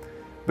way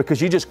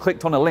because you just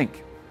clicked on a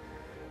link.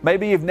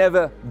 Maybe you've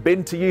never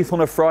been to youth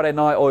on a Friday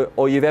night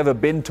or you've ever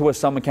been to a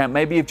summer camp.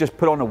 Maybe you've just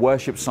put on a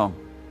worship song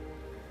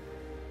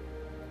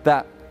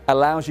that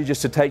allows you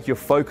just to take your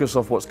focus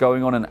off what's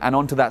going on and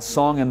onto that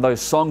song. And those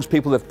songs,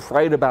 people have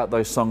prayed about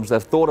those songs.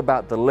 They've thought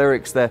about the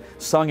lyrics. They've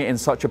sung it in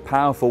such a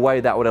powerful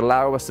way that would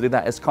allow us to do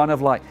that. It's kind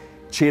of like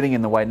cheating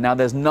in the way. Now,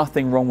 there's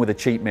nothing wrong with a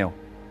cheat meal.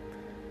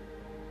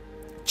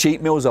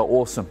 Cheat meals are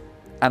awesome.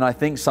 And I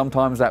think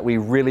sometimes that we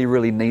really,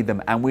 really need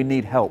them and we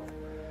need help.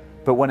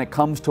 But when it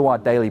comes to our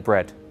daily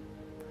bread,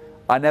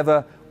 I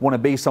never want to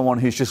be someone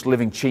who's just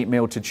living cheat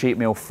meal to cheat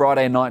meal,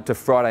 Friday night to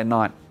Friday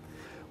night,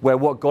 where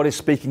what God is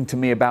speaking to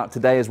me about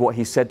today is what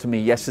He said to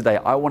me yesterday.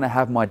 I want to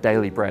have my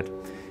daily bread.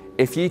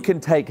 If you can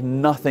take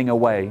nothing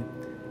away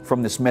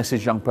from this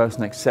message, young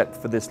person, except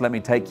for this, let me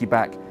take you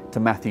back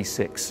to Matthew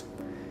 6,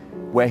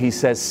 where He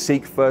says,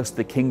 seek first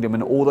the kingdom,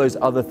 and all those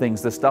other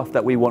things, the stuff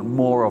that we want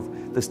more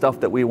of, the stuff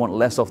that we want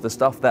less of, the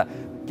stuff that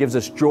gives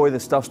us joy, the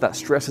stuff that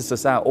stresses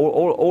us out,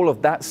 all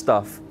of that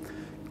stuff,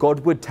 God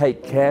would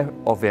take care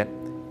of it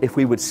if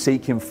we would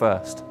seek Him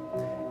first,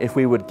 if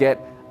we would get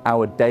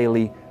our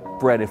daily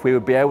bread, if we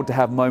would be able to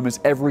have moments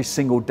every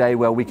single day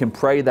where we can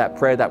pray that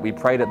prayer that we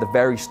prayed at the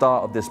very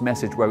start of this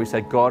message, where we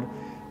said, God,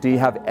 do you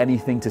have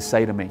anything to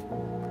say to me?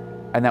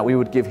 And that we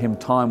would give him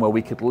time where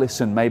we could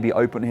listen, maybe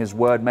open his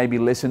word, maybe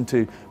listen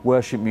to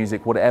worship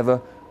music,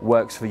 whatever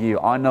works for you.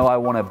 I know I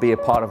want to be a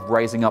part of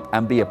raising up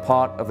and be a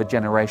part of a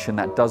generation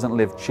that doesn't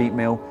live cheat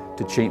meal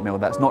to cheat meal.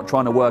 That's not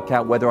trying to work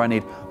out whether I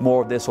need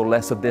more of this or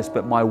less of this,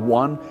 but my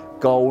one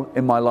goal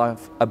in my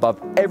life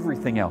above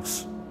everything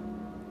else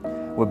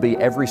would be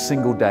every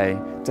single day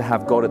to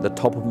have God at the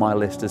top of my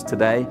list, as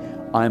today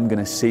I'm going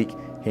to seek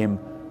him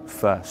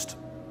first.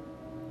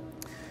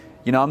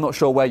 You know, I'm not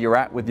sure where you're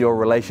at with your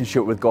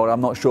relationship with God. I'm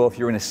not sure if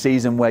you're in a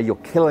season where you're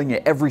killing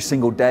it every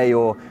single day,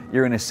 or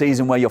you're in a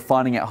season where you're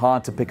finding it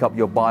hard to pick up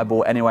your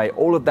Bible. Anyway,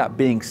 all of that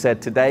being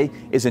said, today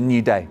is a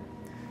new day.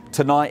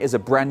 Tonight is a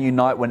brand new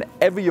night.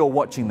 Whenever you're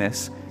watching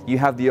this, you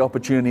have the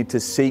opportunity to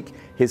seek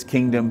his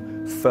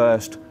kingdom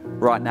first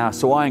right now.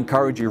 So I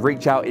encourage you,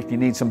 reach out if you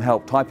need some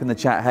help. Type in the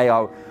chat, hey,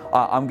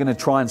 I'm going to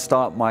try and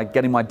start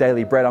getting my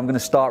daily bread. I'm going to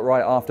start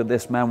right after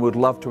this, man. We'd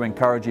love to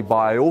encourage you, but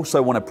I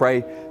also want to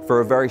pray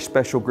for a very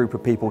special group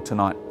of people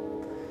tonight.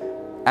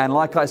 And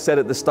like I said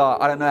at the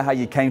start, I don't know how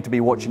you came to be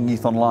watching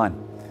Youth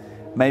Online.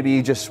 Maybe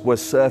you just were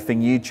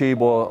surfing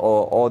YouTube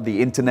or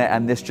the internet,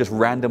 and this just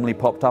randomly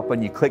popped up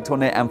and you clicked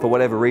on it, and for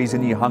whatever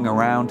reason you hung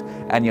around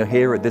and you're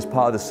here at this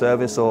part of the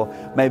service, or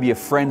maybe a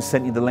friend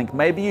sent you the link.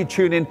 Maybe you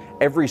tune in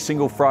every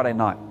single Friday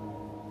night.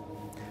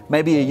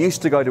 Maybe you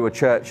used to go to a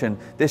church and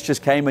this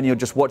just came and you're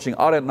just watching.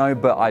 I don't know,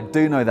 but I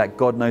do know that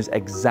God knows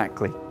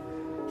exactly.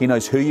 He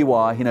knows who you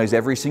are. He knows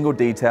every single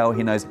detail.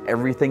 He knows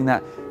everything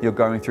that you're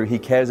going through. He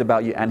cares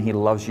about you and he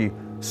loves you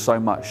so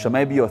much. So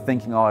maybe you're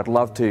thinking, oh, I'd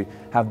love to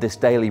have this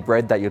daily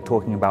bread that you're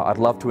talking about. I'd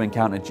love to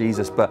encounter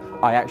Jesus, but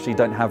I actually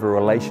don't have a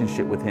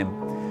relationship with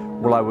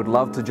him. Well, I would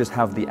love to just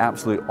have the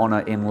absolute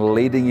honor in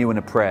leading you in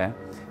a prayer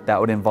that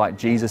would invite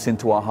Jesus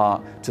into our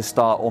heart to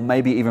start, or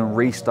maybe even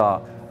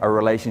restart, a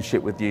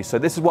relationship with you. So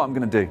this is what I'm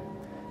going to do.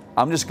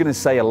 I'm just going to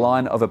say a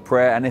line of a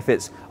prayer, and if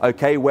it's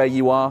okay where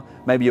you are,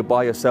 maybe you're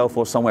by yourself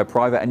or somewhere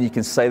private and you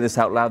can say this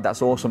out loud,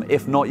 that's awesome.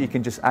 If not, you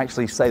can just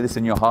actually say this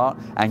in your heart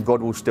and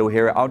God will still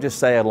hear it. I'll just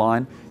say a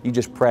line, you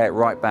just pray it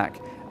right back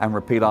and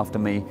repeat after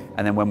me,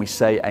 and then when we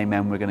say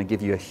amen, we're going to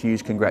give you a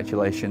huge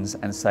congratulations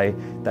and say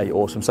that you're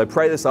awesome. So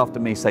pray this after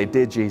me. Say,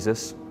 dear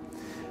Jesus,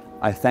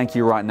 I thank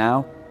you right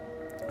now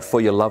for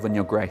your love and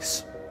your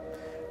grace.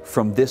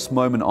 From this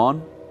moment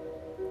on,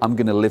 I'm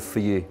going to live for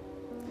you.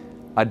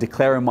 I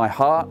declare in my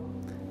heart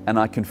and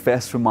I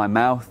confess with my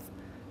mouth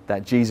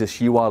that Jesus,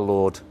 you are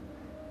Lord.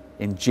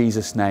 In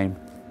Jesus' name,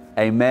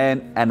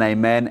 amen and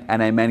amen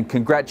and amen.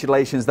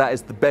 Congratulations. That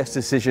is the best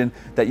decision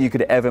that you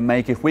could ever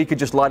make. If we could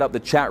just light up the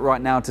chat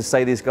right now to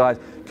say these guys,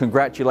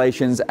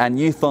 congratulations. And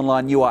Youth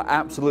Online, you are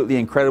absolutely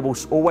incredible.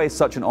 It's always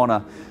such an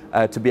honor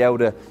to be able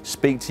to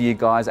speak to you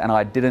guys, and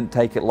I didn't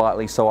take it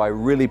lightly. So I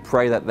really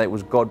pray that that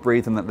was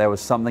God-breathed and that there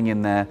was something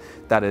in there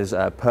that is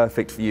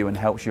perfect for you and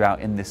helps you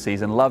out in this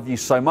season. Love you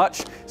so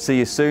much. See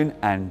you soon,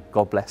 and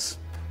God bless.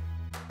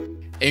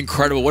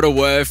 Incredible. What a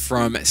word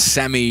from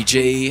Sammy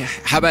G.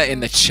 How about in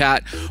the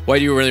chat? Why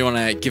do you really want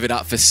to give it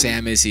up for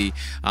Sam as he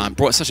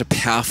brought such a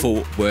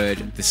powerful word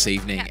this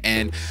evening? Yeah.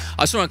 And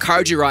I just want to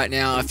encourage you right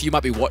now, if you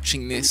might be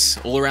watching this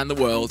all around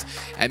the world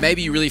and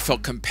maybe you really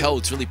felt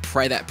compelled to really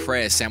pray that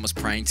prayer Sam was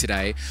praying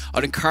today,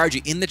 I'd encourage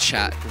you in the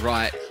chat,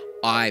 write,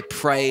 I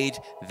prayed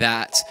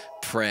that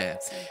prayer.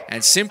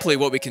 And simply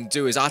what we can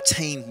do is our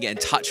team can get in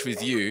touch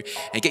with you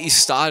and get you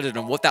started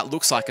on what that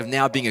looks like of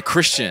now being a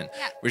Christian,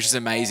 which is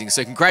amazing.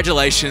 So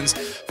congratulations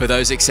for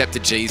those who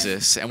accepted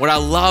Jesus. And what I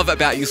love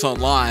about Youth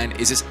Online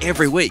is it's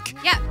every week.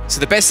 Yeah. So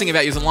the best thing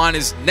about Youth Online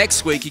is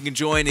next week you can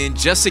join in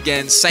just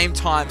again, same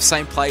time,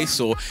 same place,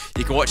 or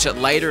you can watch it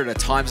later at a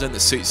time zone that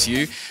suits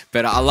you.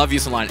 But I love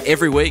Youth Online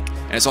every week,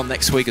 and it's on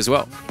next week as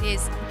well. It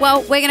is.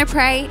 Well, we're going to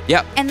pray.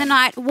 Yep. And the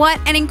night, what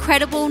an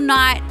incredible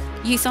night.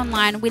 Youth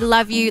Online, we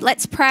love you.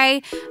 Let's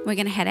pray. We're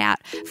going to head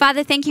out.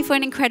 Father, thank you for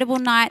an incredible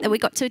night that we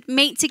got to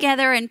meet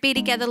together and be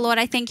together. Lord,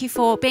 I thank you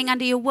for being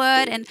under your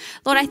word. And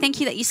Lord, I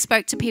thank you that you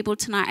spoke to people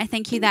tonight. I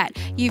thank you that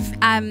you've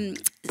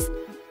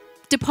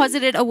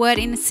deposited a word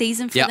in the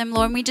season for them,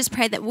 Lord. And we just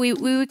pray that we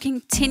will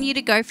continue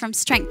to go from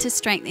strength to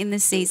strength in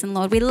this season,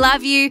 Lord. We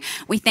love you.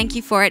 We thank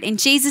you for it. In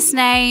Jesus'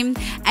 name,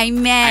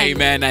 amen.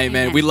 Amen,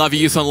 amen. We love you,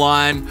 Youth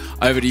Online.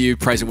 Over to you,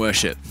 praise and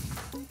worship.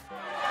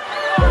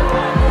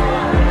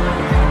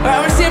 All right, I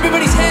want to see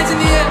everybody's hands in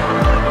the air.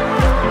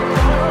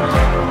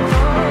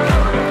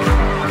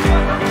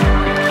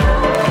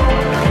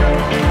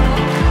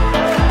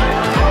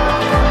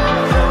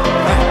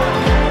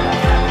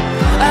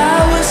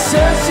 I was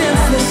searching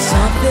for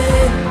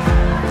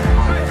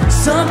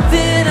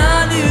something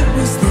I knew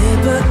was there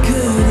but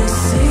couldn't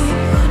see.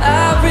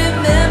 I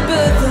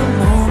remember the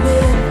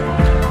moment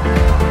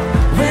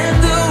when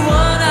the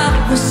one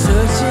I was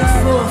searching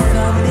for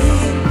found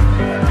me.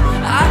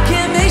 I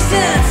can't make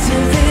sense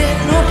of it.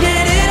 Look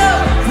at it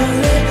all.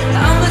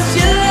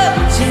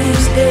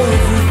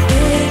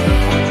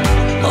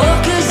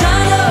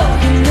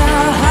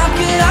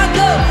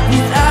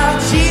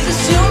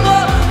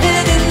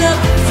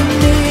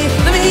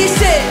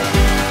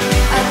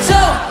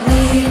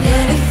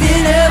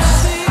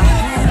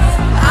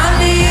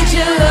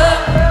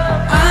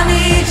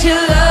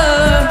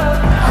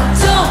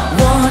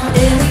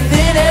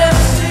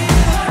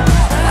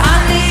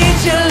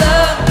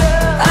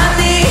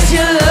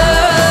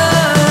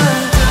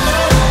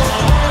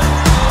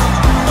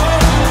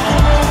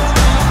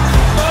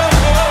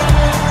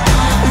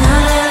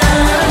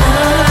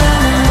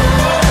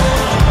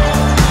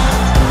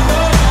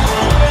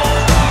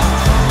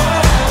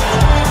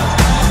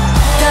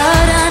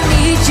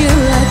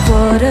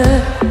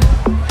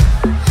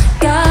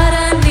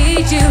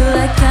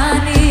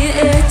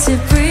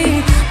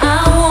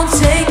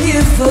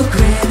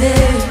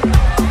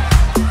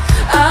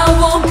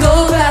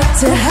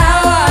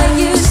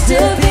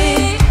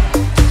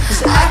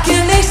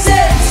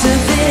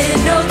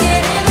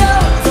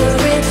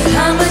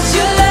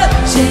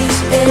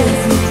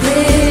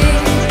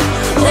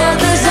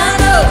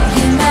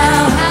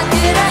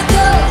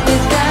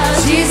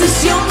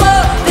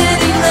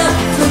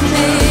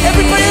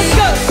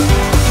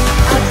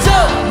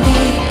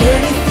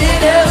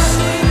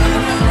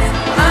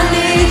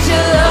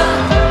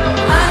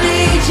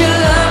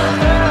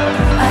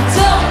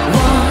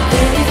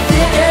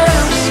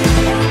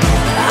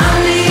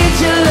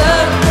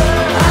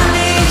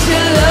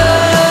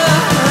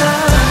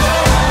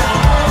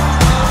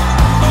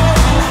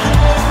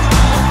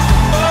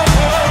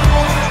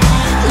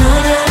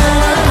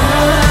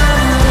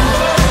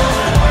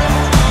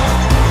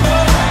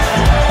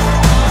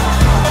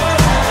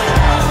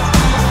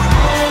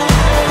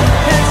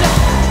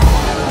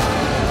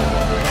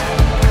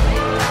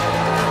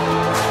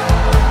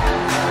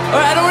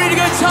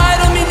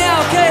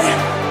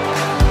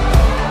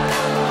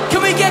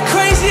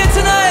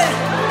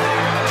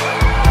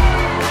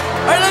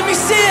 me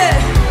see it.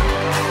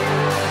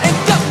 And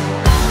go.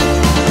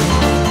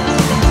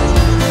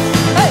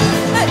 Hey,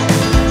 hey.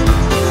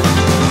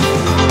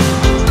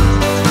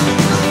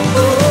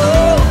 Oh,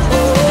 oh,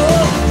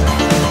 oh.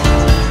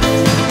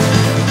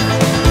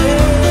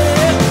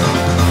 Yeah.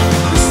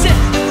 Listen.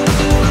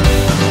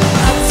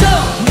 I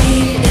don't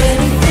need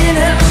anything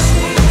else.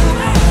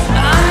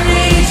 I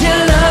need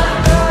your love.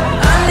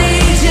 I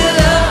need your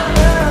love.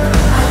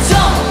 I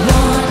don't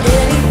want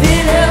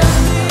anything else.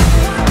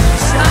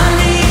 'Cause I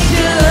need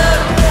your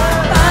love.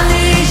 I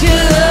need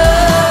your love.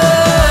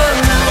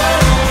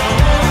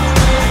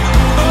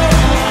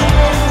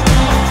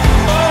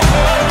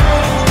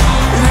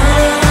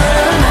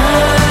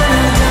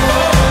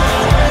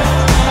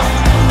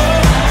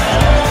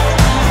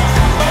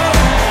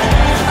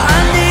 I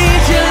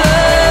need your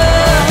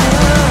love.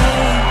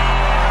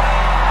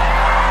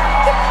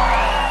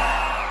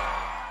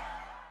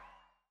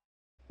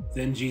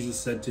 Then Jesus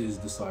said to his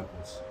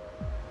disciples,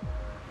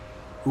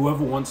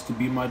 "Whoever wants to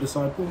be my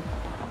disciple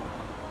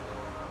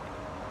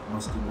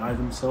must deny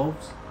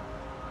themselves,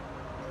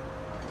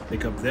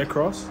 pick up their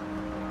cross,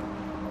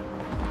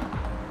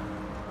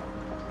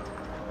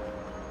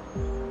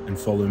 and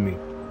follow me.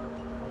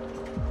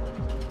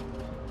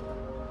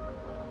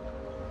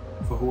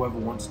 For whoever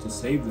wants to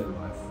save their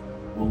life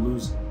will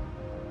lose it.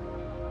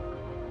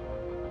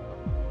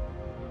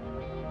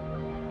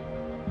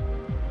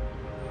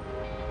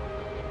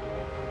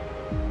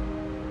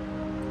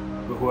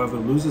 But whoever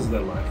loses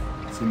their life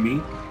for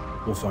me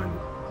will find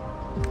it."